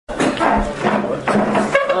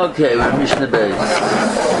Okay, we're Mishnah Beis.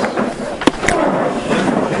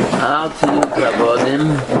 How to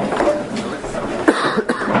kavodim?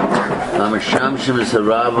 Hamshamshim is a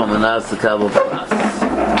rav, amanas the kavod pras.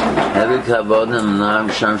 Heavy kavodim, nam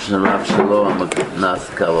shamshim rav shelo, amanas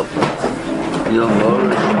the kavod pras. Yom or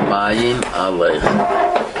shamayim aleich.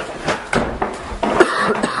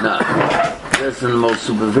 Now, this is the most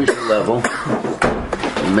superficial level.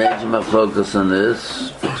 Major my focus on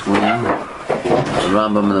this between the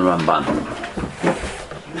Rambam and the Ramban.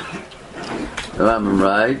 The Rambam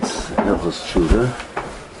writes, Hilchos Tshuva,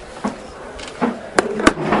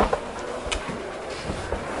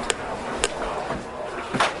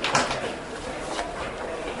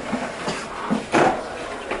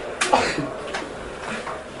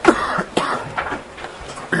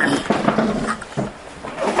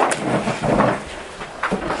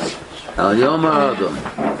 Al Yom HaAdam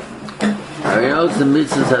Arios the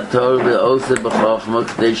mitzvahs HaTorah ve'oseh b'chochma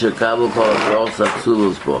k'dei shekabel kol ha'tzoros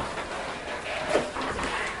ha'tzulos bo.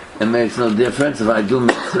 It makes no difference if I do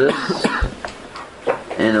mitzvahs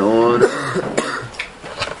in order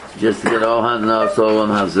just to get all hanal solam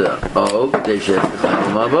hazer. Oh, k'dei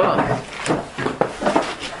shekabel ha'ba.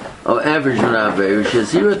 Oh, average Rav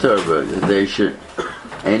Shesira Torah, they should.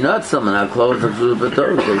 Ain't not someone how close to the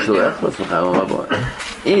Torah. They should echlas v'chayim ha'ba.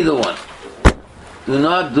 Either one. Do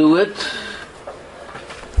not do it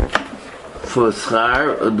for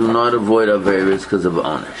schar, or do not avoid averis because of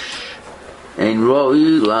onish. Ein roi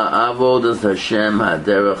la'avodas Hashem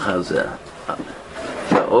haderech hazer.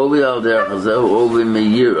 Ovi al derech hazer, ovi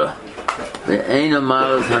meyira. Ve'ein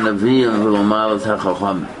amalas hanaviyim v'lomalas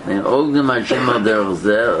hachacham. Ein ogdim Hashem al derech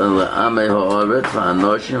hazer, le'amei ha'oret,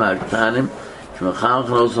 v'anoshim ha'ktanim, shmechan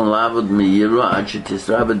chnoson lavod meyira, ad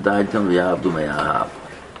shetisra b'daitam v'yahavdu me'ahav.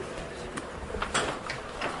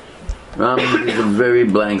 Rambam is a very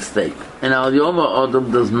blank statement. And Al Yom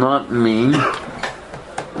HaAdam does not mean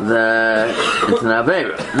that it's an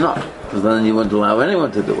Aveira. No, because then you wouldn't allow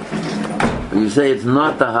anyone to do it. But you say it's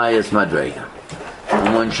not the highest Madrega.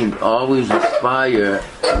 And one should always aspire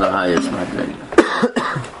to the highest Madrega.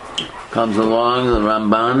 Comes along the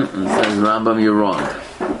Ramban and says, Rambam, you're wrong.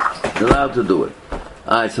 You're allowed to do it.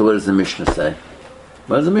 Alright, so what does the Mishnah say?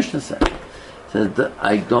 What does the Mishnah say? It says that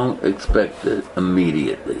I don't expect it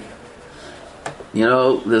immediately. You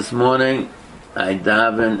know, this morning I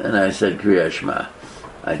davened and I said Kriya Shema.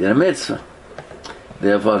 I did a mitzvah.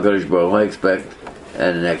 Therefore, HaKadosh Baruch Hu, I expect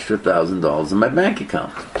an extra $1,000 in my bank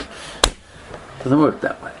account. Doesn't work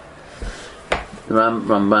that way. The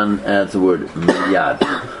Ramban adds the word miyad.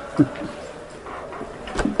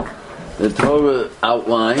 The Torah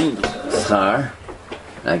outlined schar.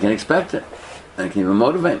 I can expect it. And it can even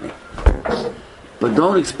motivate me. But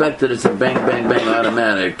don't expect that it's a bang, bang, bang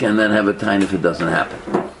automatic and then have a time if it doesn't happen.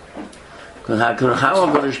 Because how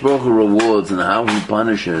HaKadosh Baruch Hu rewards and how He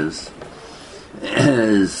punishes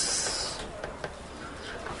is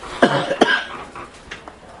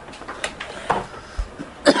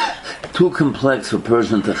too complex for a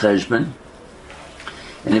person to cheshbon.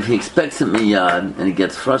 And if he expects it miyad and he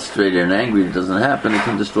gets frustrated and angry and it doesn't happen, it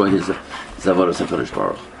can destroy his avodas HaKadosh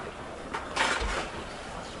Baruch Hu.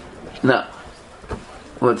 Now,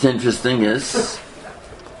 what's interesting is,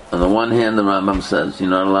 on the one hand, the Rambam says you're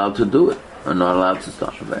not allowed to do it, or not allowed to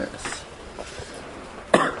start Averis.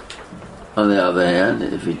 On the other hand,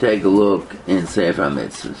 if you take a look in Sefer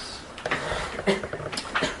HaMitzvahs,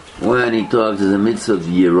 when he talks as a mitzvah of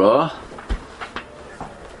Yirah,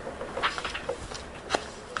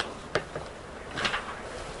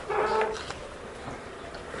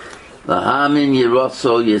 L'hamin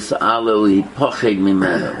Yirotzo Yis'alel Hipocheg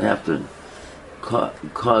Mimeno. We have to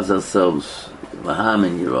cause ourselves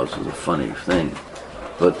Lahamin Yiros is a funny thing,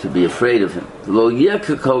 but to be afraid of him. Lo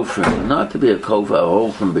yeka kofrim, not to be a kofa, a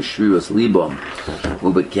hole from Beshriras Libom,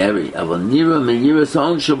 will be carry. Aval nira meyiras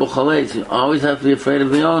on shabachales. You always have to be afraid of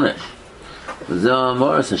the onish. V'zel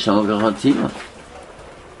amoras Hashem l'kachatima.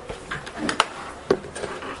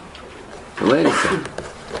 So wait a second.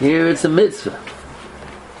 Here it's a mitzvah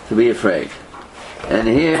to be afraid. And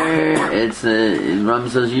here, it's Ram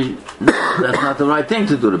says, that's not the right thing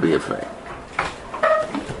to do, to be afraid.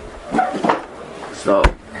 So,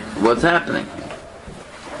 what's happening?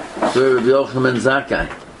 So Rabbi Yochanan Zakkai.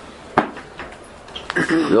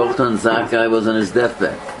 Yochanan Zakkai was on his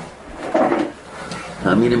deathbed.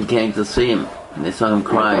 Talmidim came to see him, and they saw him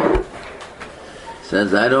crying. He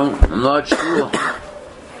says, I'm not sure.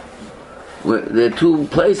 There are two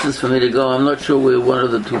places for me to go. I'm not sure where one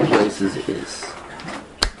of the two places is.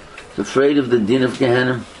 Afraid of the din of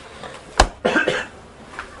Gehenna.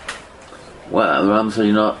 Well, Ram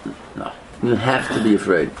said, no, you have to be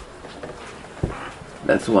afraid.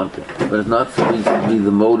 That's one thing. But it's not supposed to be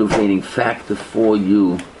the motivating factor for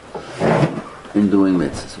you in doing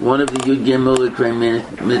mitzvahs. One of the Yud Gimel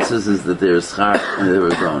mitzvahs is that there is schar and there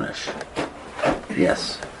is onesh.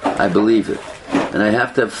 Yes, I believe it. And I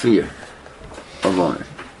have to have fear of onesh.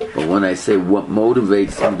 But when I say what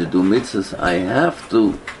motivates him to do mitzvahs, I have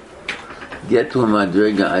to get to a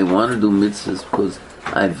madriga. I want to do mitzvahs because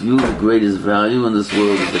I view the greatest value in this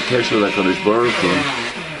world as the Kesher HaKadosh Baruch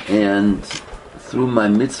Hu, and through my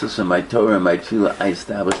mitzvahs and my Torah and my tefillah, I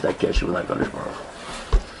establish that Kesher with HaKadosh Baruch Hu.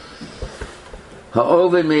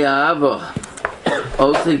 Ha'oved me'ahava,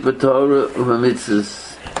 osik b'Torah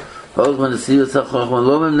u'b'mitzvahs, ha'ozman nesiyos ha'chachman,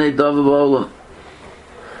 lo memnei dava b'olam.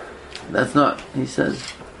 That's not, he says,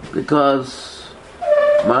 because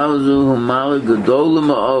Ma'azu hu ma'al gedol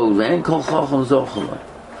ma'od, ve'en kol chacham zochela.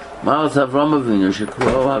 Ma'al Avram Avinu,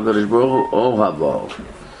 shekro HaKadosh Baruch Hu ohavo.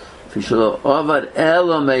 Fishalo ovad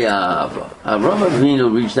elo me'ahava. Avram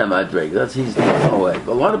Avinu reached that madreg. That's he's the way.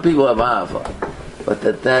 But a lot of people have ahava. But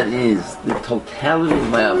that is the totality of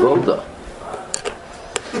my avoda.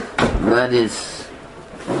 That is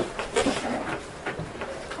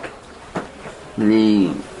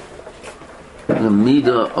the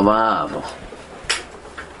midah of ahava.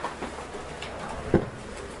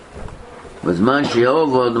 B'zman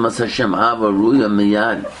she'ovod mas Hashem ahava ruya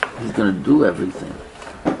miyad. He's going to do everything.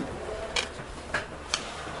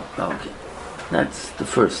 Okay, that's the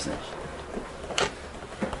first thing.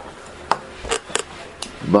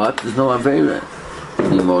 But there's no Aveira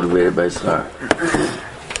being motivated by schar.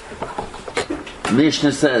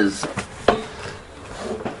 Mishnah says,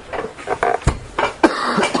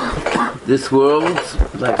 this world's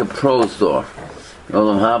like a pro store.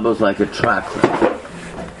 Olam Haba is like a track.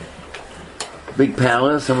 Big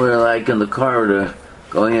palace, and we're like in the corridor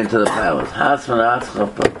going into the palace.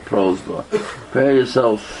 Pro store. Prepare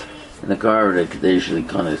yourself in the corridor,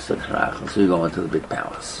 so you go into the big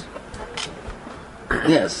palace.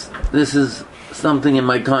 Yes, this is something in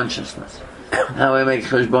my consciousness, how I make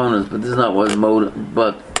cheshbonos, but this is not what motive.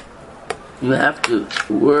 But you have to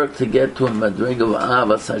work to get to a madrig of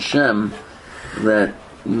Ahavas Hashem that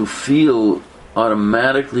you feel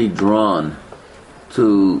automatically drawn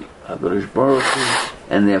to HaKadosh Baruch Hu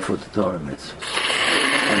and therefore to Torah mitzvahs.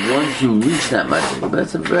 And once you reach that madrig,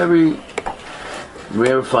 that's a very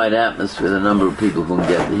rarefied atmosphere, the number of people who can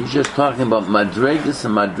get there. He's just talking about madregas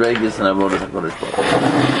and avodas HaKadosh Baruch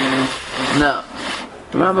Hu. Now,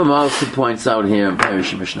 Rambam also points out here in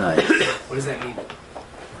Parish Mishnah. What does that mean?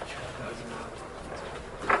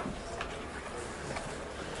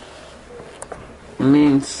 It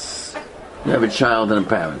means you have a child and a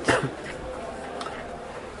parent.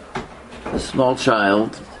 A small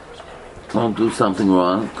child won't do something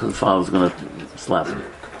wrong because the father's going to slap him.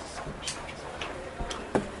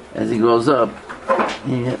 As he grows up,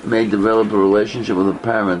 he may develop a relationship with a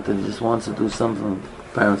parent and he just wants to do something the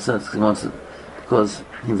parent says. He wants to, because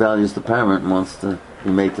he values the parent and wants to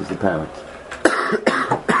be mate with the parent.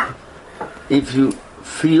 If you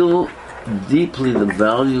feel deeply the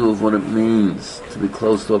value of what it means to be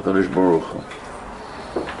close to HaKadosh Baruch Hu,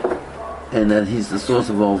 and that He's the source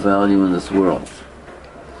of all value in this world,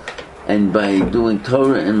 and by doing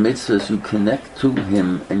Torah and mitzvahs you connect to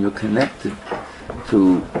Him and you're connected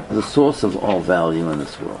to the source of all value in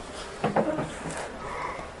this world.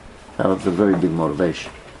 That's a very big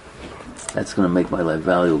motivation. That's going to make my life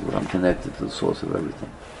valuable. I'm connected to the source of everything.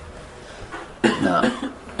 Now,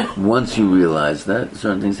 once you realize that,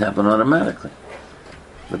 certain things happen automatically.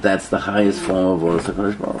 But that's the highest form of Avodas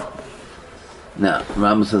HaKadosh Baruch Hu. Now,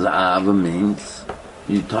 Rambam says Ahava means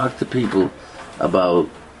you talk to people about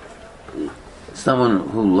someone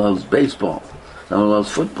who loves baseball, someone who loves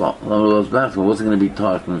football, someone who loves basketball. What's going to be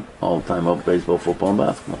talking all the time about baseball, football, and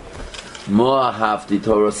basketball? Mo ahavti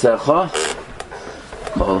Torasecha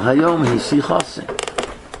kol hayom hisichasi.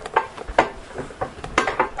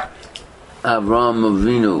 Avram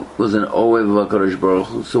Avinu was an Ohev of HaKadosh Baruch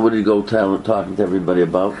Hu. So what did he go talking to everybody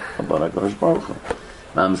about HaKadosh Baruch Hu?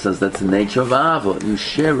 Ram says that's the nature of Ahava. You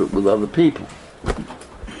share it with other people.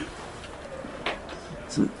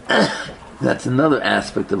 That's another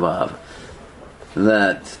aspect of Ahava.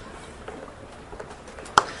 That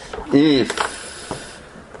if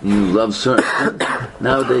you love certain...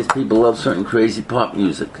 Nowadays people love certain crazy pop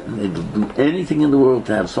music. And they do anything in the world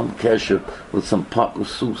to have some kesher with some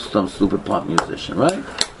stupid pop musician, right?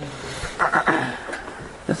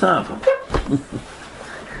 That's Ahava.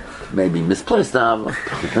 Maybe misplaced Ahava.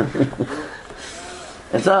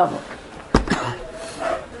 It's Ahava.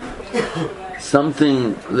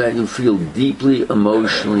 Something that you feel deeply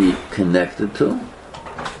emotionally connected to.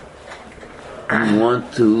 You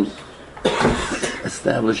want to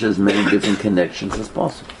establish as many different connections as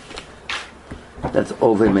possible. That's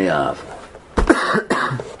Ove Me'av.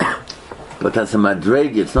 But that's a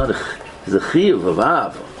madreg, it's not it's a chiyuv of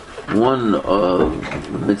Av. One of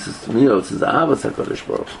mitzvahs mios is Avos HaKadosh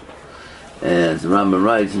Baruch Hu. And the Rambam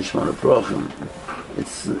writes in Shemona Prochim,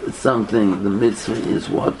 it's something, the mitzvah is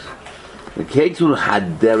what? The Ketur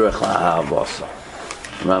Haderech LaHavosa.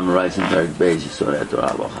 Rambam writes in Perek Beis Yisod Torah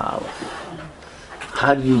Aloch.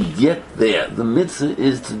 How do you get there? The mitzvah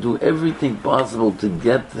is to do everything possible to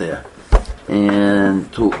get there.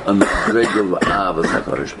 And to a madreg of Avos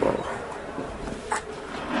HaKadosh Baruch Hu.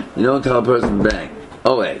 You don't tell a person bang.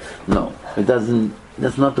 Oh wait, no. It doesn't,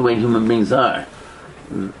 that's not the way human beings are.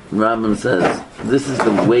 Rambam says, this is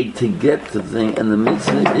the way to get to the thing, and the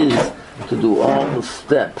mitzvah is to do all the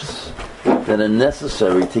steps that are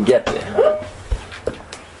necessary to get there.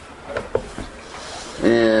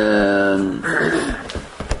 And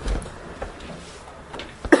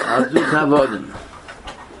Azu Kavodim.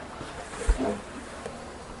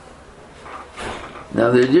 Now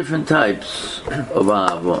there are different types of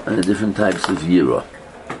Ava and different types of Yira.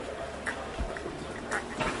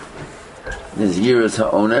 There's Yiras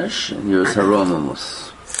HaOnesh and Yiras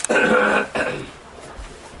HaRomamus.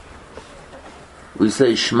 We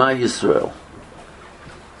say Shema Yisrael.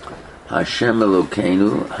 Hashem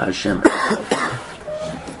Elokeinu, Hashem Echad.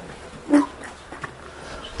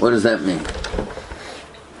 What does that mean?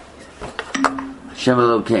 Hashem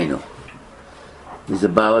Elokeinu. He's the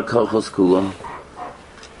Bala Kochos Kulam.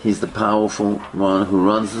 He's the powerful one who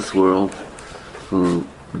runs this world, who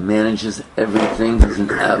manages everything. He's in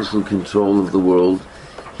absolute control of the world.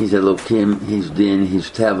 He's Elokim, he's Din, he's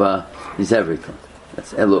Teva, he's everything.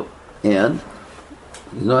 That's Elo. And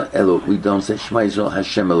he's not Elo. We don't say Shema Yisrael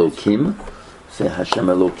Hashem Elokim. Say Hashem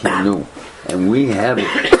Elokeinu. And we have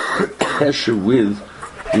a pressure with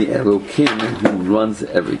the Elokim who runs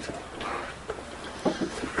everything.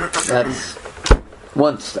 That's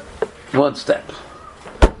one step. One step.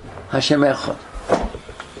 Hashem Echad.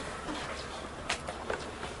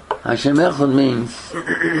 Hashem Echad means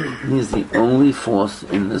he's the only force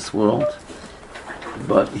in this world,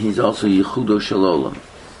 but he's also Yechudo Shel Olam.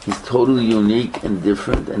 He's totally unique and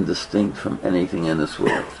different and distinct from anything in this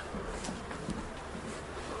world.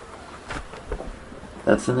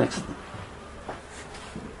 That's the next thing.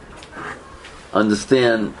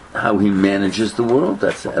 Understand how he manages the world.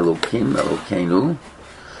 That's Elokim, Elokeinu.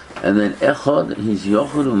 And then Echad, he's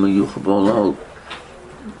Yochad u'Meyuchad B'Olam,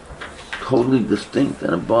 totally distinct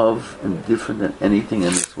and above and different than anything in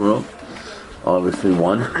this world. Obviously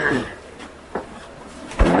one. And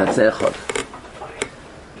that's Echad.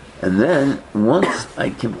 And then, once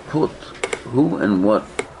I can put who and what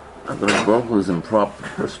HaKadosh Baruch Hu is in proper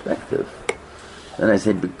perspective, then I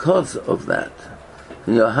say, because of that,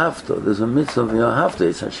 the Yohavta, there's a mitzvah of Yohavta,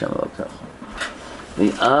 is Hashem Elokecha.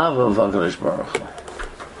 The Ava of HaKadosh Baruch Hu.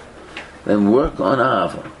 Then work on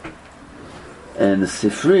Ava. And the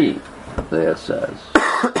Sifri there says,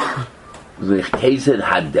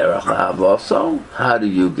 how do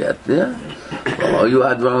you get there?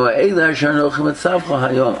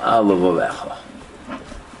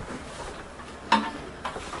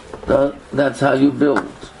 That's how you build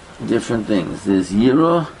different things. There's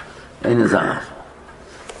Yira and there's Ava.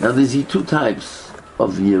 Now there's two types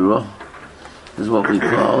of Yira. This is what we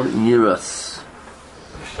call Yiras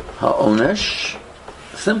HaOnesh.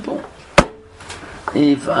 Simple.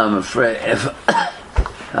 If I'm afraid, if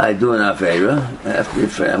I do an Aveira, I have to be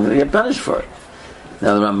afraid I'm going to get punished for it.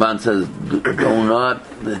 Now the Ramban says,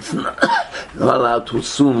 it's not allowed to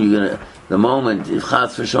assume you're going to, the moment, if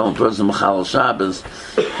Chas V'Shalom, person Mechal Shabbos,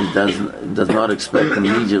 he does not expect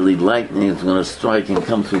immediately lightning is going to strike and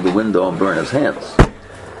come through the window and burn his hands.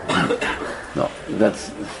 No,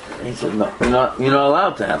 he said, no, you're not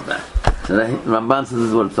allowed to have that. So Ramban says this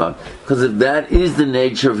is what it's talking. Because if that is the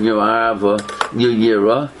nature of your Arava, your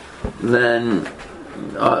Yira, then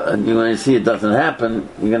you're going to see it doesn't happen,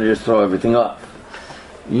 you're going to just throw everything off.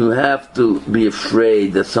 You have to be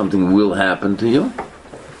afraid that something will happen to you.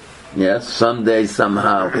 Yes, someday,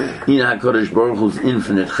 somehow, in HaKadosh Baruch Hu's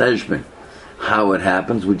infinite cheshbon, how it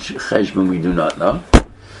happens, which cheshbon we do not know.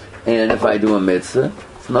 And if I do a mitzvah,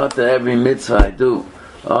 it's not that every mitzvah I do,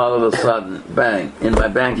 all of a sudden, bang, in my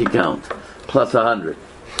bank account, plus 100.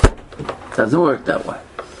 It doesn't work that way.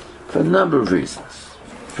 For a number of reasons.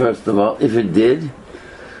 First of all, if it did,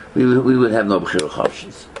 we would have no b'chira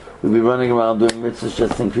chopshins. We'd be running around doing mitzvahs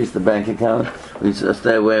just to increase the bank account. We'd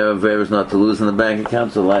stay aware of errors not to lose in the bank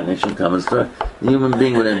account so lightning should come and strike. The human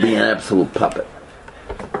being would be an absolute puppet.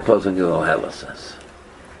 Posing Gilal Hela says.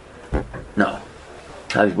 No.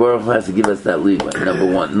 HaKadosh Baruch Hu has to give us that leeway, number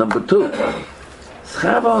one. Number two,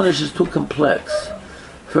 Schar Ba'onish is too complex.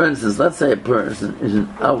 For instance, let's say a person is an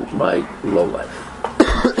outright lowlife.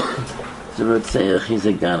 So let's say he's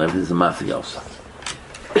a ganav, he's a mafioso.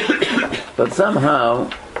 But somehow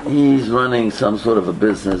he's running some sort of a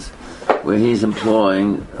business where he's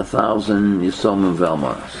employing 1,000 Yisomim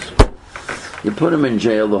Velmanos. You put him in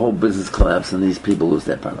jail, the whole business collapses, and these people lose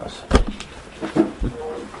their panos.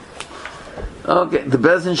 Okay, the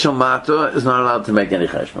Bezin Shomata is not allowed to make any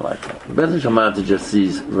cheshbon like that. The Bezin Shomata just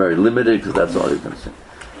sees very limited, because that's all you can see.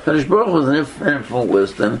 Kadosh Baruch Hu, in infinite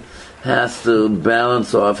wisdom, has to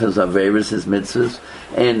balance off his averis, his mitzvahs,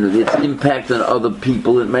 and its impact on other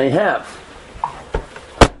people it may have.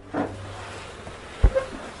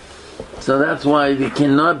 So that's why you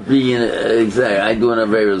cannot be in exact. I do an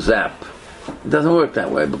averis zap. It doesn't work that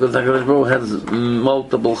way, because HaKadosh Baruch Hu has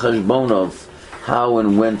multiple cheshbonos how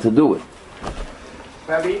and when to do it.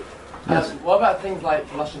 Rabbi, yes. What about things like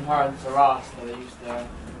Lashon Hara and Saras that they used to...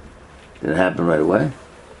 Did it happen right away?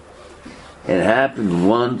 It happened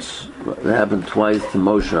once, it happened twice to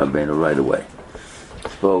Moshe Rabbeinu right away.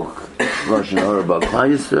 Spoke Lashon Hara about Klal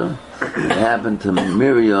Yisrael. It happened to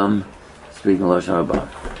Miriam speaking Lashon Hara about.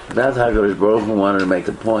 That's how HaKadosh Baruch Hu wanted to make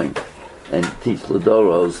a point and teach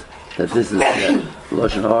Ladoros that this is that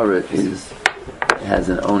Lashon Hara has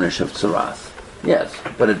an ownership of Saras. Yes,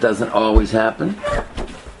 but it doesn't always happen.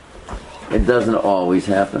 It doesn't always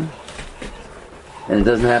happen. And it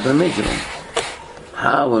doesn't happen immediately.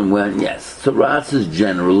 How and when, yes. Saras is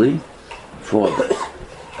generally for this.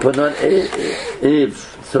 But not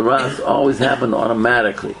if Saras always happened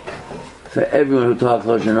automatically. For everyone who talks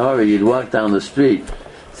Lashon Hara, you'd walk down the street,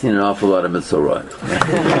 seen an awful lot of Mitzorah.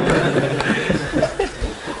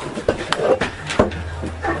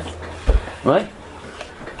 Right?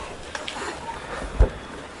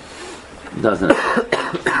 Doesn't it?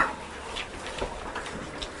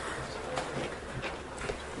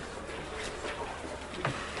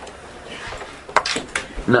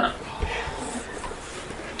 No.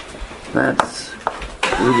 That's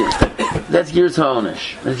Yiras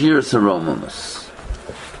HaOnish. That's Yiras HaRomamus.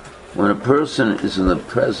 When a person is in the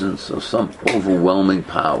presence of some overwhelming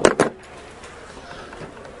power,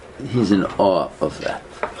 he's in awe of that.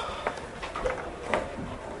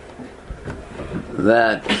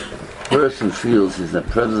 That person feels he's in the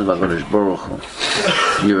presence of HaKadosh Baruch Hu.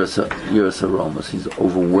 Yiras HaRomamus. He's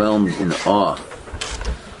overwhelmed in awe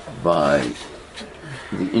by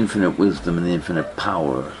the infinite wisdom and the infinite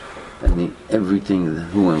power and the everything,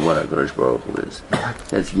 who and what HaKadosh Baruch Hu is.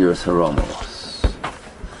 That's Yiras HaRomamus.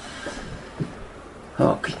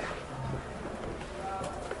 Okay.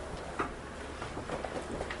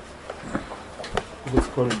 What's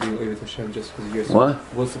the point of being over to Hashem just for Yiras? What?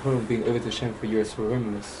 What's the point of being over to Hashem for Yiras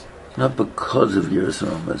HaRomamus? Not because of Yiras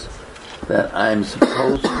HaRomamus. That I'm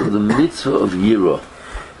supposed to, the mitzvah of Yira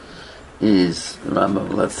is,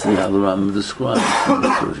 Rambam, let's see how the Rambam describes the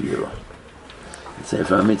mitzvah of Yira. It's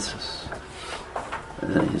Sefer HaMitzvahs.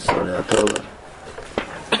 And then he saw the Torah.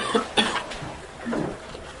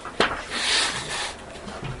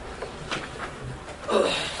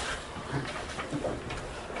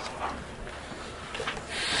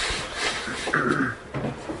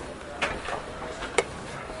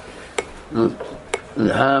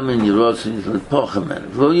 Hamin Yerotzi Lepochemen.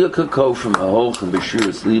 V'lo Yekako from Ahochem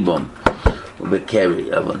B'Shiras Libam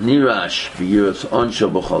U'Bekeri Ava Nirash B'Yiras Onsho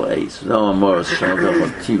B'Chol Eis V'No Amoros Shal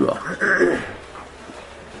B'Chol Tira.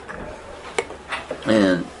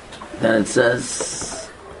 And then it says,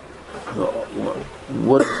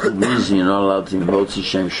 what is the reason you're not allowed to Motzi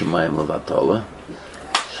Shem Shemayim Levatola?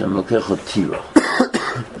 Shem Lokecho Tira.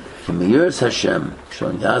 Kim Yiras Hashem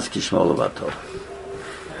Shon Yaski Shmo Levatola.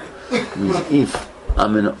 Means if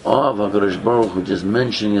I'm in awe of HaKadosh Baruch Hu, just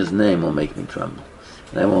mentioning his name will make me tremble.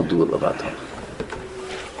 And I won't do it levato.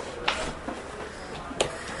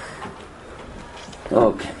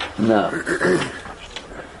 Okay, now.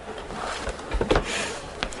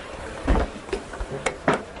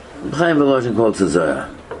 Chaim Volozhin quotes a Zohar,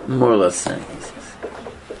 more or less saying, he says,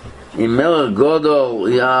 in Melech Godol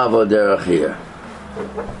Ya'avo Derech here.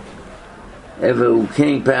 If a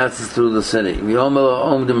king passes through the city, give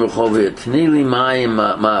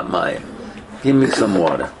me some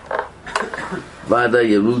water.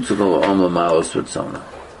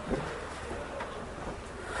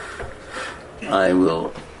 I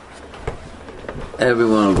will.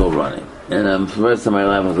 Everyone will go running, and for the rest of my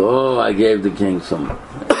life I'll go, oh, I gave the king some.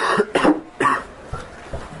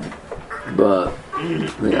 But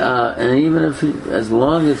and even if as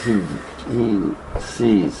long as he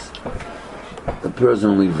sees the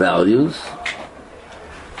person he values,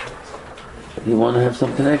 he want to have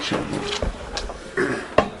some connection.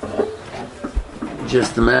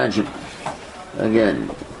 just imagine, again,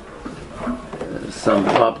 some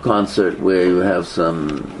pop concert where you have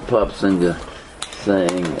some pop singer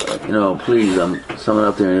saying, please, someone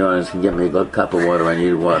out there in the audience can get me a cup of water, I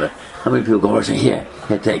need water. How many people go over and say, here,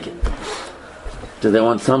 take it? Do they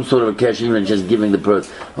want some sort of a cash, even just giving the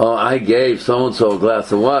person, I gave so-and-so a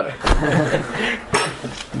glass of water.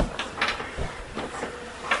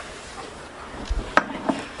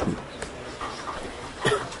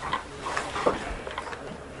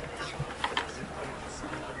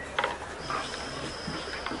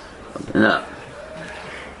 Now,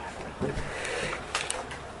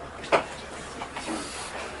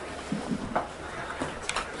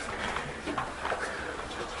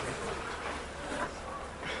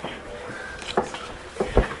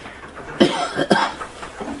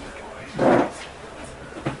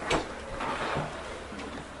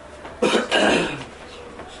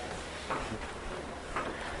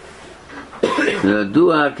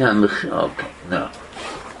 okay, no.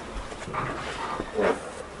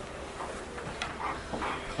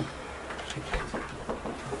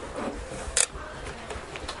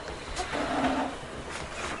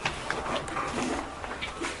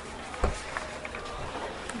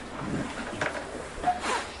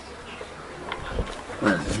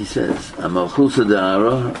 He says, "Amalchusa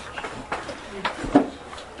da'ara,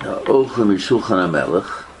 ochel mishulchan hamelech."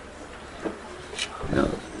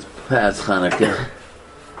 Past Hanukkah,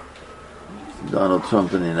 Donald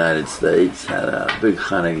Trump in the United States had a big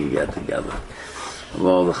Hanukkah get-together of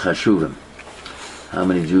all the chashuvim. How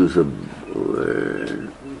many Jews were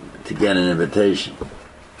to get an invitation?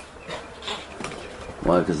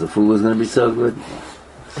 Why? Because the food was going to be so good.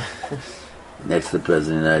 Next to the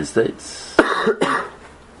President of the United States.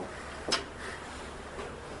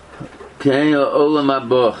 Okay, Olam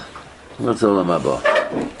Haba. What's Olam Haba?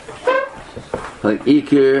 Like the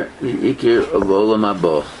Iker of Olam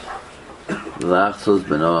Haba. Lachsos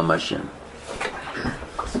B'Noam Hashem.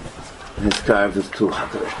 His carve is to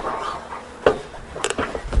HaKadosh Baruch.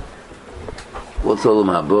 What's Olam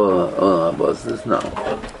Haba? Olam Haba is this? No.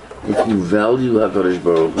 If you value HaKadosh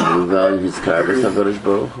Baruch Hu, you value his carve as HaKadosh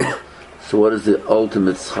Baruch Hu. So what is the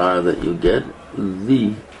ultimate schar that you get?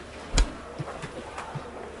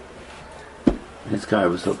 His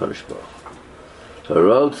carve is HaKadosh Baruch Hu. So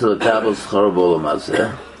wrote to the Kabbalah schar b'Olam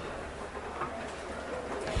Hazeh.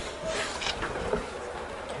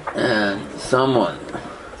 And someone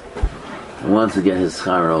wants to get his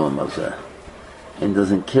schar Olam Hazeh and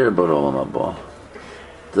doesn't care about Olam Haba,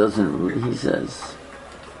 doesn't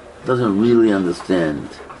really understand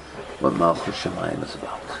what Malchus Shamayim is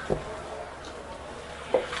about.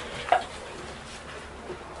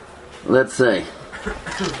 Let's say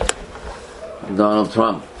Donald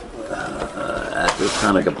Trump at this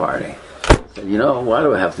Hanukkah party said, why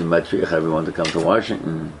do I have to matriach everyone to come to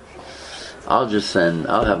Washington? I'll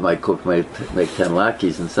have my cook make 10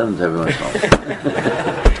 latkes and send them to everyone's home.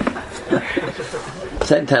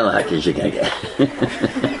 Send 10 latkes you can get.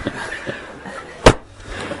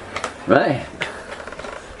 Right?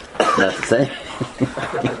 That's the same.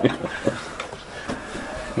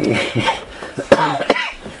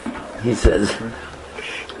 He says,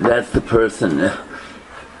 that's the person.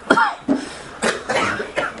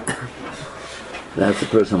 That's the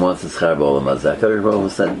person who wants to schar b'Olam Hazeh. HaKadosh Baruch Hu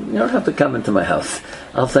said, you don't have to come into my house.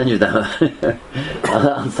 I'll send you down.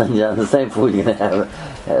 I'll send you down the same food you're going to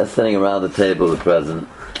have sitting around the table, the president.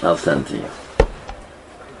 I'll send to you.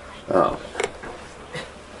 Oh.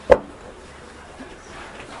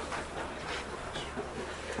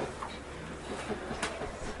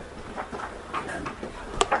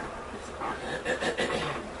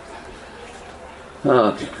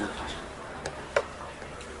 Okay.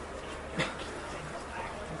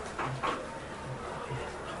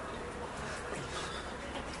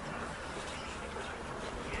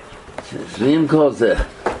 Zvim calls it.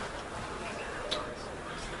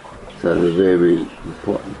 That's a very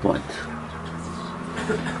important point.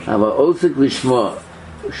 Aber osik lishma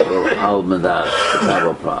shel al medas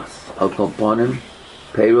kabel pras al komponim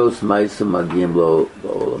peiros ma'isa magim lo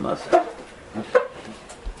b'olam hazeh.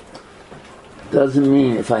 Doesn't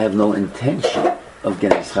mean if I have no intention of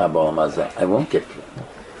getting schar b'olam hazeh, I won't get it.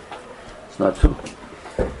 It's not true.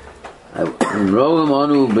 In Roam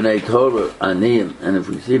Anu B'nai Torah Aniyim, and if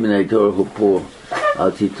we see B'nai Torah who poor,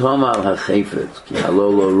 Al Titom Al HaChefetz, Ki Halo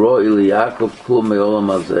Lo Ro'i Li Yaakov Kul Me'olam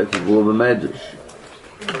Hazeh K'vu B'Medrash.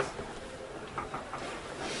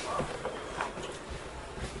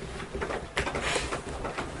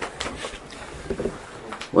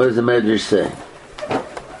 What does the Medrash say?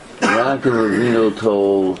 Yaakov Avinu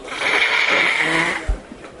told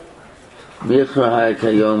Michra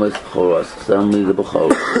Hayakayom is B'choros. Suddenly the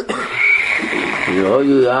B'choros.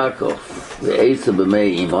 Yehoyu Yaakov, the Esav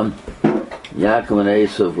b'mei Imon. Yaakov and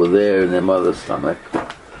Esav were there in their mother's stomach.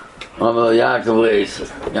 Amar Yaakov Esav.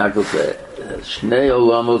 Yaakov said, Shnei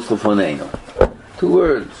Olamos Lefoneinu. 2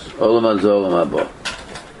 words. Olam Hazeh, Olam Haba.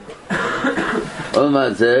 Olam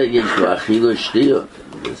Hazeh, Yesh Achilu Shtiyot.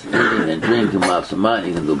 There's eating and drinking, Masamat,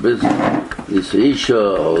 you can do business. Yisraisha,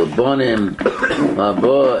 Olabonim,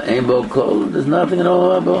 Haba, Ein Bo Kol. There's nothing in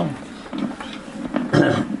Olam Haba.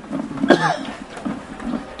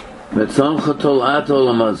 Metzamcha Tolat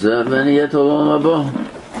Olam Hazeh, V'niyet Olam Haba.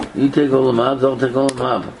 You take Olam Haba, I'll take Olam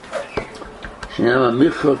Haba. Shnei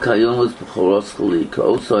Michra Kayom was B'choros Chali,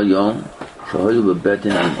 K'osa Yom, Shahoyu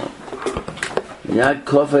B'betin Imon. Yad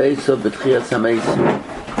Kofa Esav B'tchias HaMeisim.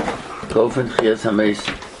 Kofa B'tchias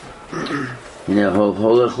HaMeisim. He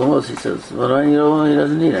says, well, he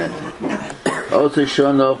doesn't need anything. Also,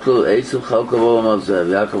 Shon Nochel, Esav Chalkav Olam Hazeh,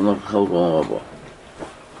 Yaakov Nochel Chalkav Olam Haba.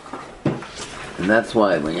 And that's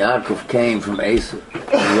why when Yaakov came from Esav,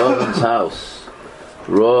 Reuven's house,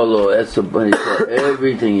 Rolo, Esav, he saw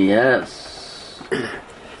everything he has.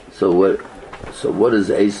 So what does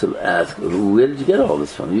Esav ask? Where did you get all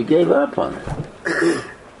this from? You gave up on it.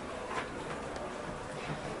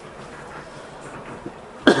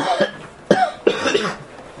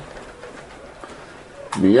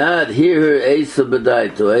 Miyad here Esav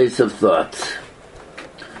b'daito. Esav thought,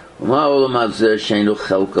 "Ma olam hazeh sheinu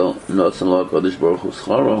chelko notzon lo HaKadosh Baruch Hu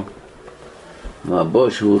scharo. Ma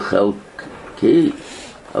bosh hu chelki."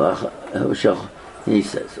 He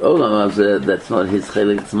says, "Olam hazeh, that's not his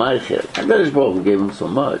chelik, it's my chelik. HaKadosh Baruch Hu gave him so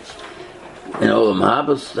much. And olam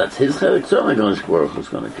habas, that's his chelik. Certainly HaKadosh Baruch Hu is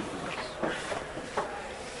going to give him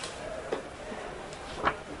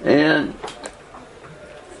this." And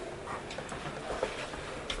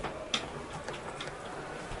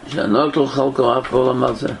Shanotol Chalko Af Olam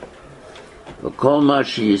Hazeh, V'kol Ma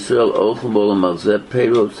Yisrael Ochel Olam Hazeh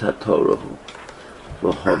Peirot HaTorah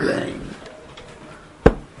V'Hovein.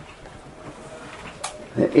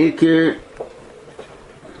 The Iker.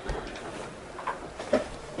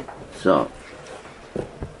 So,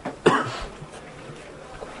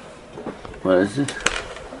 what is it?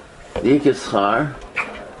 The Iker Schar.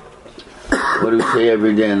 What do we say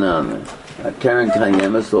every day now and then? Karen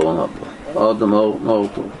Kayemes Olam Haba. Adam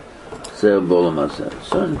Mortal.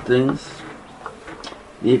 Certain things,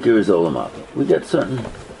 the Iker is Olam Haba. We get certain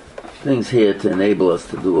things here to enable us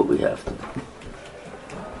to do what we have to do.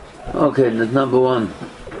 Okay, that's number 1.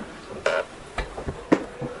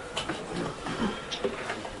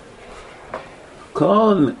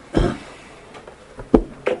 Call him.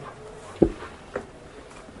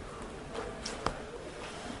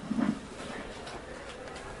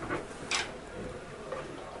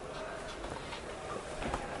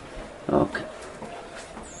 Okay.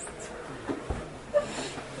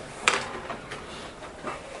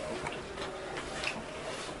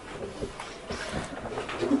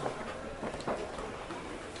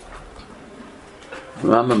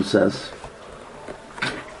 Rambam says,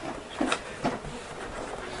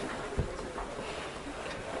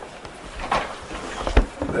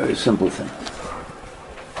 very simple thing.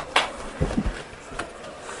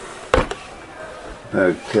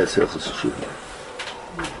 Very Kesef Tshuva.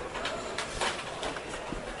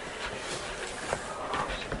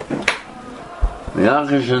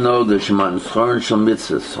 Me'achar sheno the Sheman Schorin Shel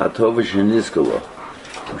Mitzvahs Hatova Sheniskalo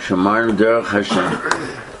Shemarnu Derech Hashem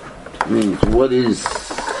means what is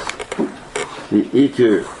the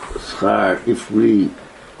Iker Schar if we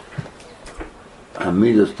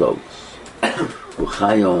Hamidas Tovos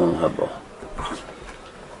U'Chayom Haba,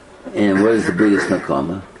 and what is the biggest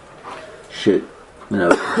nakama?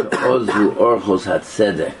 Ozu Orchos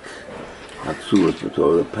HaTzedek Hatzulas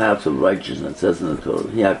B'Torah, the paths of righteousness says in the Torah.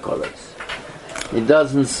 He had koros. It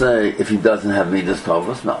doesn't say if he doesn't have midas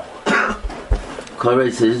tovos. No.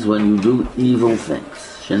 Koros is when you do evil things.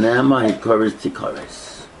 Shenema he koros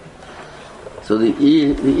tikoros. So the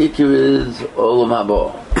ikir is olam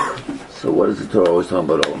haba. So what is the Torah always talking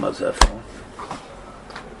about olam hazeh?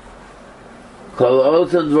 Kol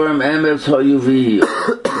otzad dvarim emes hayuvi.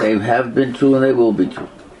 They have been true and they will be true.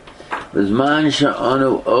 B'zman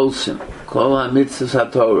she'anu osim kol hamitzvos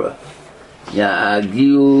haTorah.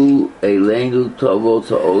 Ya'agiu eleinu tovot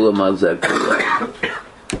ha'olam hazeh.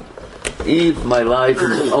 If my life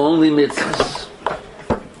is only mitzvahs,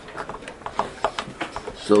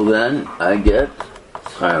 so then I get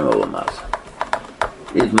schar olam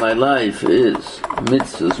hazeh. If my life is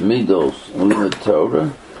mitzvahs, midos, and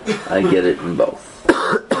Torah, I get it in both.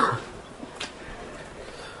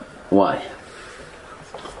 Why?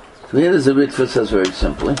 So here the Ritva says very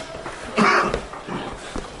simply,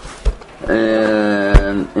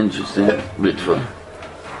 And interesting, Ritva.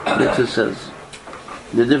 Ritva says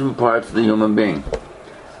the different parts of the human being.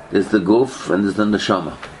 There's the guf and there's the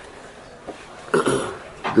neshama.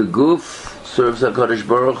 The guf serves HaKadosh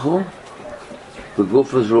Baruch Hu. The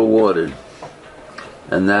guf is rewarded,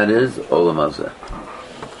 and that is Olam Hazeh.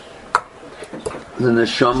 The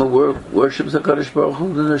neshama worships HaKadosh Baruch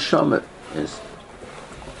Hu. The neshama is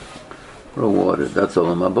rewarded. That's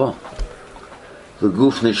Olam Haba. The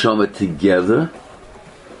guf neshama together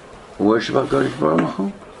worship HaKadosh Baruch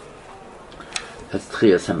Hu. That's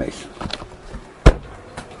Tchiyas HaMesim.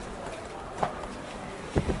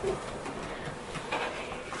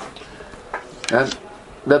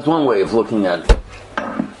 That's one way of looking at it.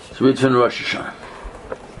 It's written in Rosh Hashanah.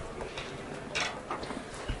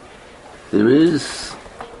 There is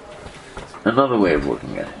another way of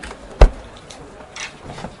looking at it.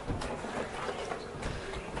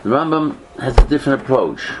 The Rambam has a different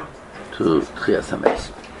approach to Tchiyas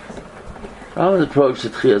HaMesim. Rambam's approach to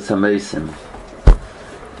Tchiyas HaMesim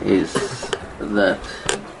is that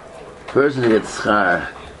the person gets schar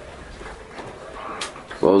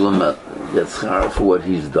for what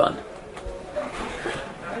he's done.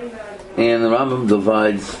 And the Rambam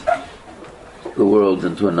divides the world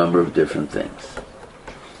into a number of different things.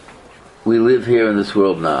 We live here in this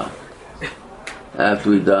world now. After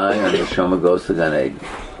we die, and the neshama goes to Gan Eden.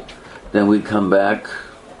 Then we come back,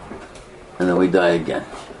 and then we die again.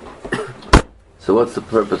 So what's the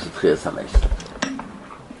purpose of Tchiyas HaMesim?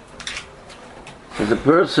 As a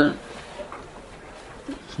person,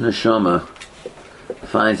 neshama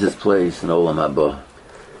finds his place in Olam Haba,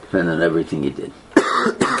 depending on everything he did.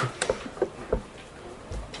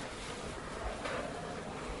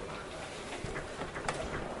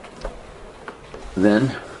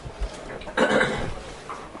 Then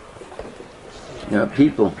there are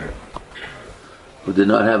people who did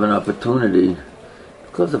not have an opportunity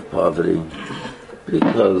because of poverty,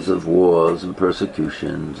 because of wars and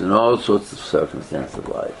persecutions and all sorts of circumstances of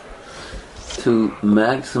life, to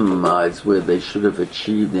maximize where they should have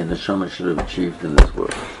achieved and the neshama should have achieved in this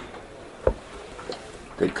world.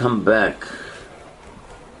 They come back,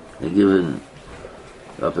 they're given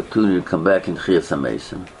the opportunity to come back in Tchiyas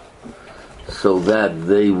HaMesim, so that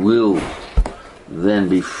they will then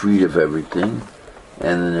be freed of everything,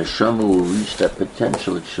 and the neshama will reach that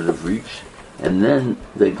potential it should have reached, and then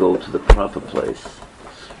they go to the proper place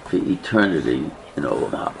for eternity in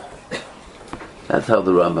Olam Haba. That's how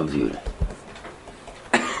the Rambam viewed it.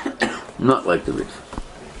 Not like the Ritva.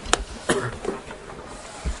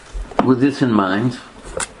 With this in mind,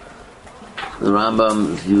 the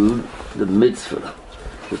Rambam viewed the mitzvah,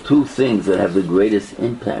 the two things that have the greatest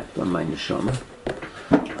impact on my neshama,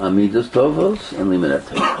 Amidas Tovos and Limudat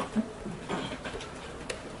Torah.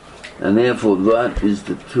 And therefore that is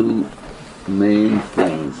the two main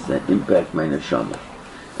things that impact my neshama.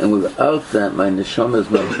 And without that, my neshama is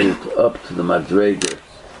not built up to the madrega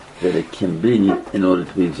that it can be in order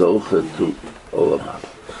to be zocher to Olam Haba.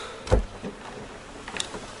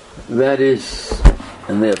 That is,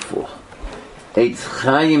 and therefore, Eitz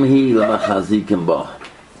Chaim hi l'machazikim ba.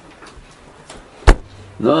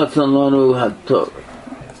 Notzon lanu haTorah.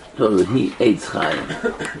 Torah hi Eitz Chaim.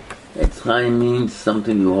 Eitz Chaim means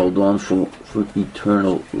something you hold on for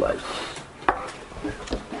eternal life.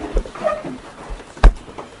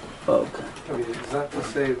 Okay. I mean, is that to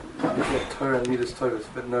say that Torah and Midas Torahs,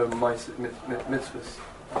 but no mitzvahs?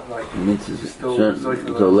 Like,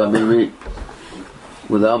 mitzvahs. So let me read.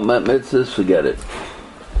 Without mitzvahs, forget it.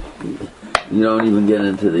 You don't even get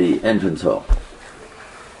into the entrance hall.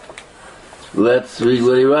 Let's read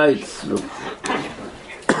what he writes.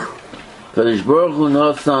 Kadosh Baruch Hu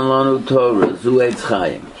nosan lanu Torah zu Eitz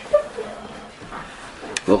Chaim.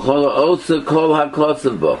 V'chol ha'otzer kol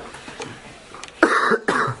ha'kosav bo.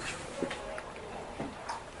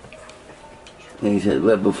 He said,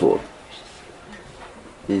 read before.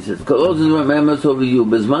 He says, Kol otzes remembers over you,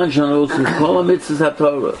 bezman shanu otzes kol ha'mitzvahs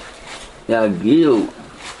ha'Torah. Yagiu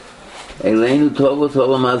Eleinu tovos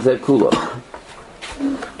olam hazeh kulo.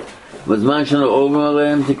 Bezman shanu over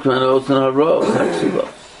aleim tikran otzen haro ha'tzulos.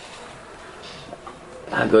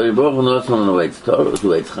 HaKadosh Baruch Hu nosan lanu Eitz Torah zu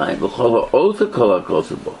Eitz Chaim. V'chol ha'otzer kol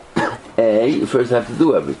ha'kosav bo. You first have to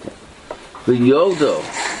do everything. V'yodo,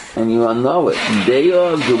 and you will know it.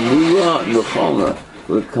 Deya gemura nechona,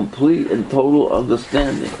 with complete and total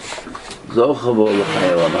understanding. Zochavo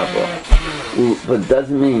l'chayel haba. But it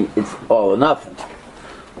doesn't mean it's all or nothing.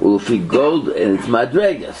 U'fi gold, and it's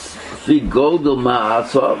madregas. Fi godel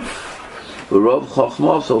ma'asov, v'rov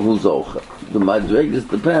chochmoso hu zocha. The madregas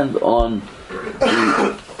depend on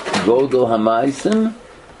the godel hamaisim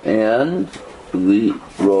and li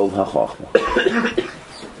rov hachachma.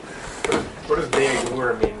 What does Dei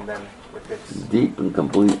Gemura mean then? With its, Deep and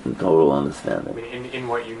complete and total I understanding. mean, in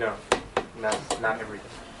what you know, not everything.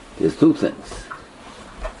 There's two things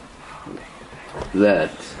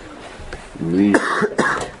that we.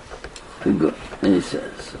 And he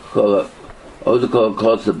says, Odekol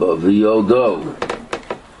Kotzeba v'yodo,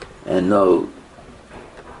 and no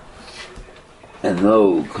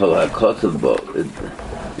Kol HaKotzeba,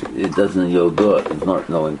 it doesn't yodo, it's not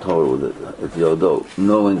knowing Torah with it, it's yodo.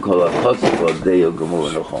 Knowing Kol HaKotzeba, Deyo Gemur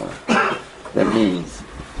Nechon. That means,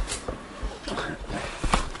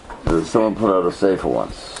 someone put out a sefer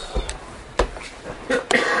once,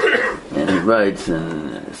 and he writes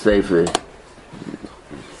in sefer,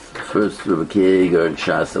 first Rebbe Kieger and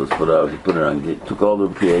Shas that was put out, he put it on, took all the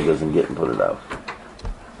Rebbe Kiegers and put it out.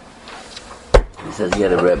 He says he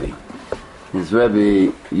had a Rebbe. His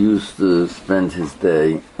Rebbe used to spend his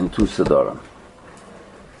day in two Sidorim.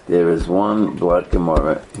 There is one Black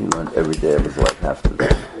Gemara he learned every day of his life, half the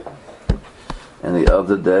day. And the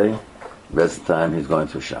other day, rest of the time, he's going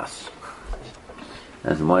through Shas.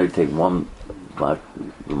 And so why you take one Black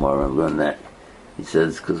Gemara and learn that? He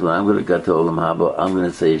says, because when I'm going to get to Olam Haba, I'm going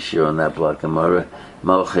to say a shir on that Black Gemara.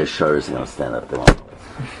 Malchei Shor is going to stand up there.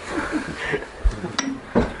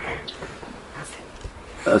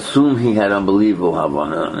 Assume he had unbelievable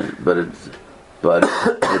Havana on it, but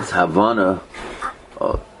it's Havana.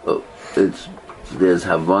 There's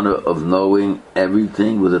Havana of knowing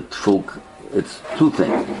everything with a full. It's two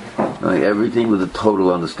things, knowing everything with a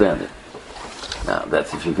total understanding. Now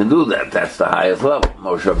that's if you can do that. That's the highest level.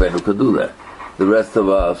 Moshe Rabbeinu could do that. The rest of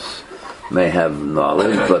us may have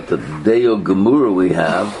knowledge, but the Deyo Gemura we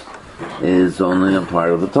have is only a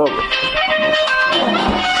part of the Torah.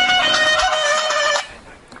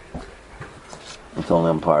 It's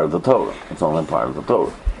only a part of the Torah. It's only a part of the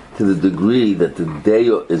Torah. To the degree that the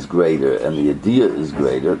Deyo is greater and the idea is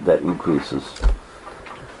greater, that increases.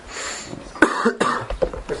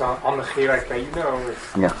 Because on the Chirek that you know,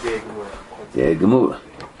 it's Dei Gemura. Deyo Gemura.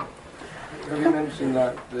 You mentioned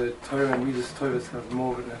that the Torah and Midas Torahs have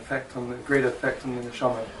more of an effect on the greater effect on the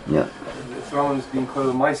neshama. Yeah. If someone's being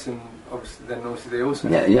called Meisim, obviously they also.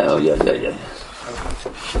 Yeah.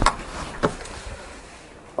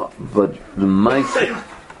 But the Meisim,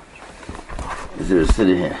 is there a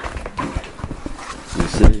city here? Is there a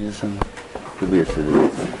city here somewhere? Could be a city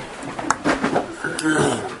here.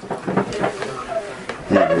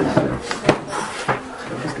 Yeah, there is.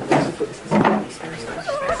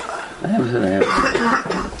 I have it.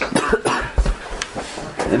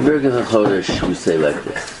 In Birkat HaChodesh, we say like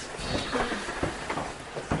this.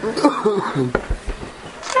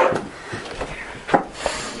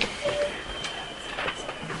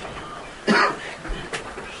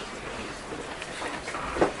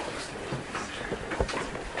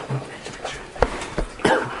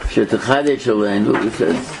 Shetachadech Aleinu, it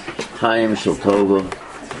says, Chaim Shel Tova,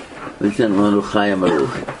 V'ten Lanu Chaim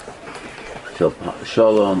Aruch.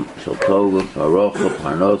 Shalom, Shel Tova, Barocha,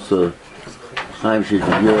 Parnosa, Chaim Shel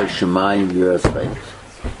Shemayim, Yira Space.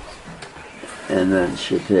 And then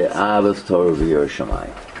Shetei Avos Torah V'Yira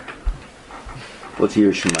Shemayim. What's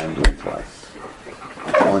Yira Shemayim doing twice?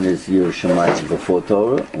 One is Yira Shemayim before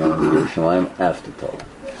Torah, and one is Yira Shemayim after Torah.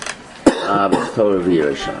 Avos Torah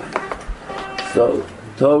V'Yira Shemayim. So,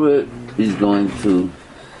 Torah is going to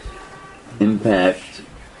impact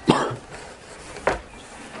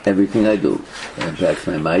everything I do. It impacts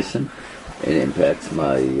my Meisim, it impacts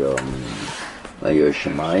my Yira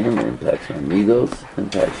Shemayim, it impacts my Midos, it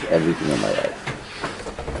impacts everything in my life.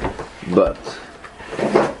 But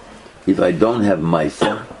if I don't have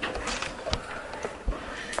Meisim,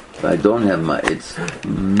 it's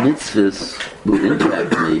mitzvahs will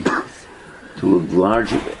impact me to a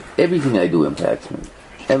larger. Everything I do impacts me.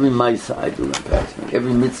 Every Maisa I do impacts me.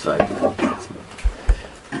 Every mitzvah I do impacts me.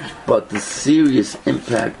 But the serious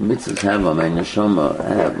impact mitzvahs have on my neshama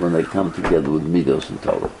have when they come together with midos and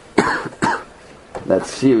Torah. That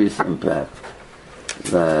serious impact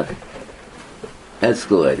that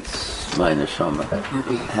escalates my neshama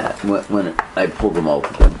when I pull them all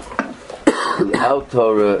together. Without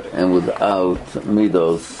Torah and without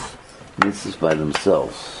midos, mitzvahs by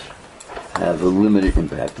themselves have a limited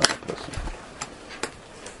impact on a person.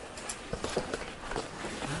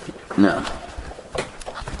 Now,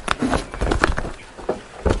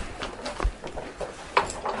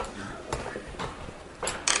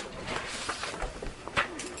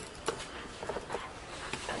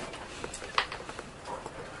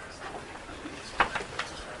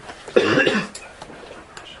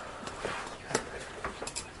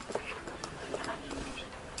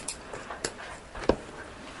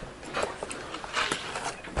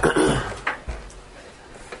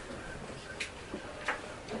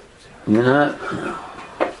 You know,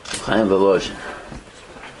 Chaim Volozhin.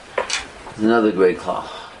 There's another great klal.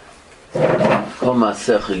 Kol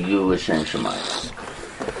Masecha Yu L'Shem Shemayim.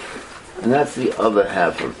 And that's the other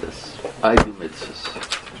half of this. I do mitzvahs.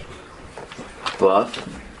 But,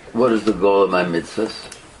 what is the goal of my mitzvahs?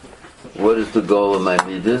 What is the goal of my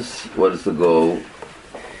midas? What is the goal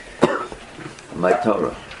of my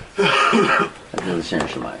Torah? I do L'Shem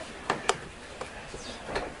Shemayim.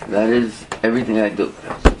 That is everything I do.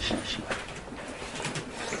 It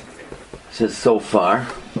says so far,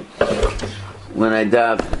 when I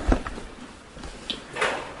daven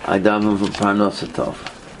for Parnasa Tova.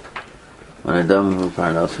 When I daven for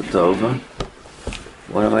Parnasa Tova,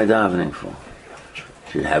 what am I davening for?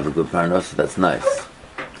 Should have a good Parnasa, that's nice.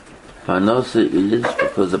 Parnasa is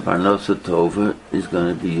because the Parnasa Tova is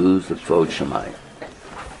going to be used to Kvod Shemayim.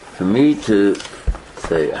 For me to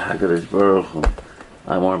say, HaKadosh Baruch Hu,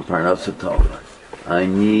 I want Parnasa Tova, I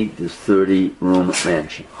need this 30-room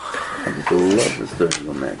mansion. I just love this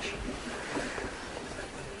 30-room mansion.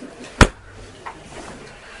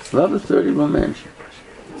 Love this 30-room mansion.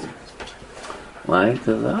 Why?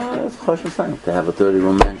 Because it's Choshen Sign to have a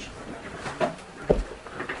 30-room mansion.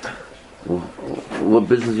 What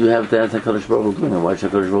business do you have to ask HaKadosh Baruch Hu doing it? Why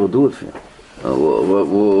should HaKadosh Baruch Hu do it for you?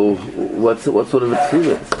 What sort of a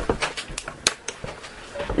tefillah is it?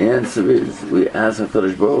 The answer is, we ask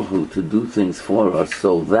HaKadosh Baruch Hu to do things for us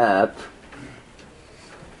so that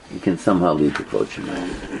we can somehow lead to Kvod Shemayim.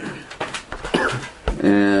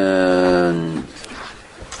 And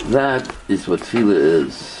that is what tefillah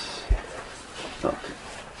is. Okay.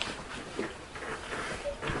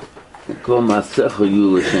 Kol Masecha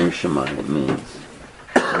Yu L'Shem Shemayim means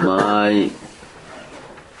my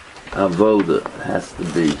avoda has to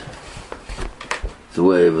be the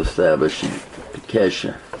way of establishing the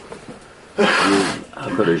kesher with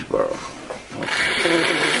HaKadosh Baruch Hu.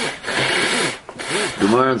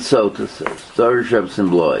 Gemara and Sota says, Star Shabbos and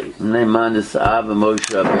Bloy, Neiman Yisav and Moshe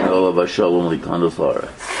Rabbeinu Olav HaShalom Likanus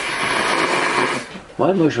La'aretz. Why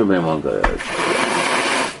did Moshe Rabbeinu want to go to Eretz?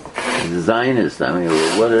 He's a Zionist. I mean,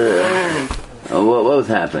 what was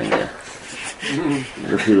happening there?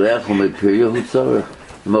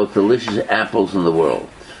 The most delicious apples in the world.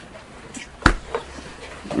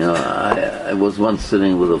 You know, I was once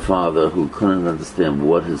sitting with a father who couldn't understand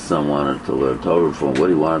what his son wanted to learn Torah from, what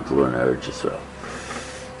he wanted to learn Eretz Yisrael.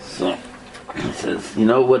 So he says, you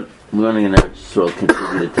know what learning in Eretz Yisrael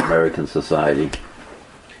contributed to American society?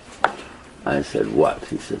 I said, what?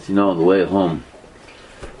 He says, you know, on the way home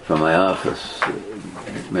from my office,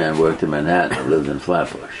 this man worked in Manhattan, lived in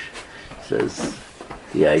Flatbush. He says,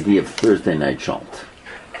 the idea of Thursday night chant.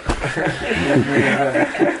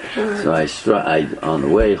 So I on the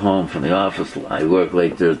way home from the office, I work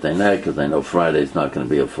late Thursday night because I know Friday's not going to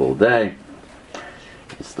be a full day.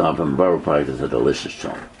 I stop in Borough Park, there's a delicious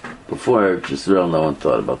chant. Before Israel, no one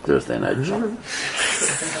thought about Thursday night chant.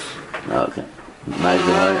 Okay.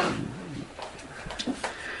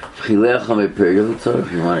 If you want to eat the food,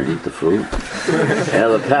 you want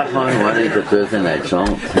to eat the Thursday night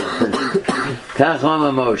chant. Kachon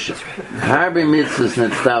Moshe. Harbi mitzvahs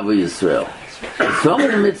netztavu Yisrael. So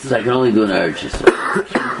many mitzvahs I can only do in Eretz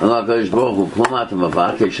Yisrael. Allah Kodesh Baruch Hu, Plumat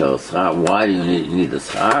Mavakesh al Schar. Why do you need the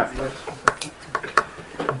Schar?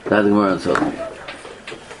 That's the Gemara and Sotah.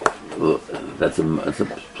 That's a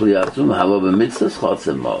plea atzum. Halo b'mitzvahs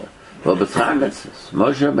chotzim mo. Well, b'schar mitzvahs.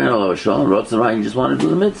 Moshe Rabbeinu Olav HaShalom wrote the right. You just want to do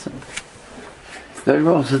the mitzvah. Kodesh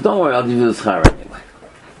Baruch Hu says, "Don't worry, I'll give you the Schar anyway."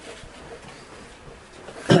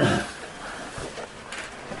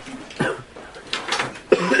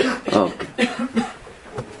 Okay.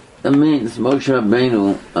 That means Moshe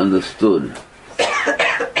Rabbeinu understood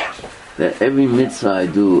that every mitzvah I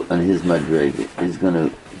do on his madrega is going to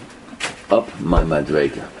up my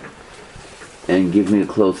madrega and give me a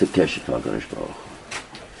closer kesher to HaKadosh Baruch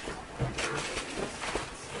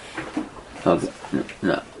Hu. Okay.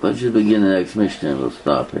 Now, let's just begin the next Mishnah and we'll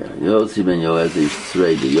stop here. Yossi ben Yoez ish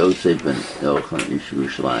Tzreida, Yosef ben Yochanan ish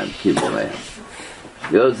Yerushalayim, Kibbutz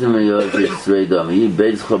Mehem. Yosef ben Yoez ish Tzreida, Yi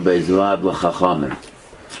Beizcho Beizvad l'Chachamim.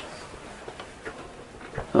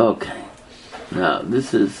 Okay. Now,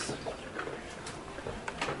 this is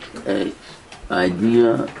an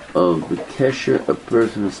idea of the kesher a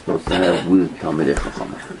person is supposed to have with Talmidei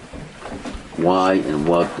Chachamim. Why and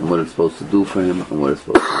what it's supposed to do for him and what it's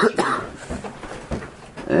supposed to do for him.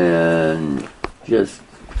 And just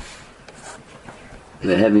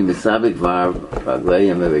the heavy misabik var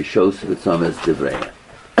ragleim eveshos v'tzomes divreim.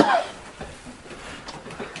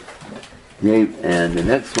 And the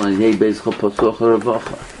next one is Yei Beizcho Posoch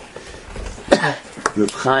Ravocha.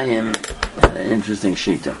 Reb Chaim had an interesting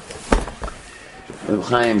shita. Reb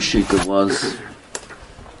Chaim Shita was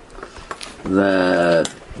that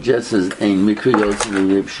just as ein Mikra Yotze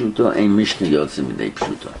Midei Pshuto, ein Mishnah Yotze Midei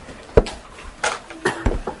Pshuto.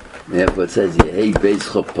 Therefore it says, Yehei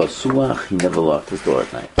Beizcho Pasuach, he never locked his door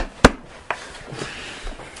at night.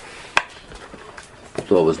 The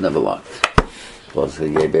door was never locked. So it says,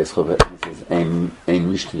 Yehei Beizcho Pasuach, it says, ein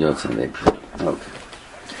Mishnah Yotze Midei Pshuto. Okay.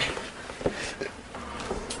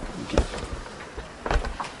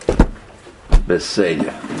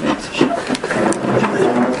 Beseder,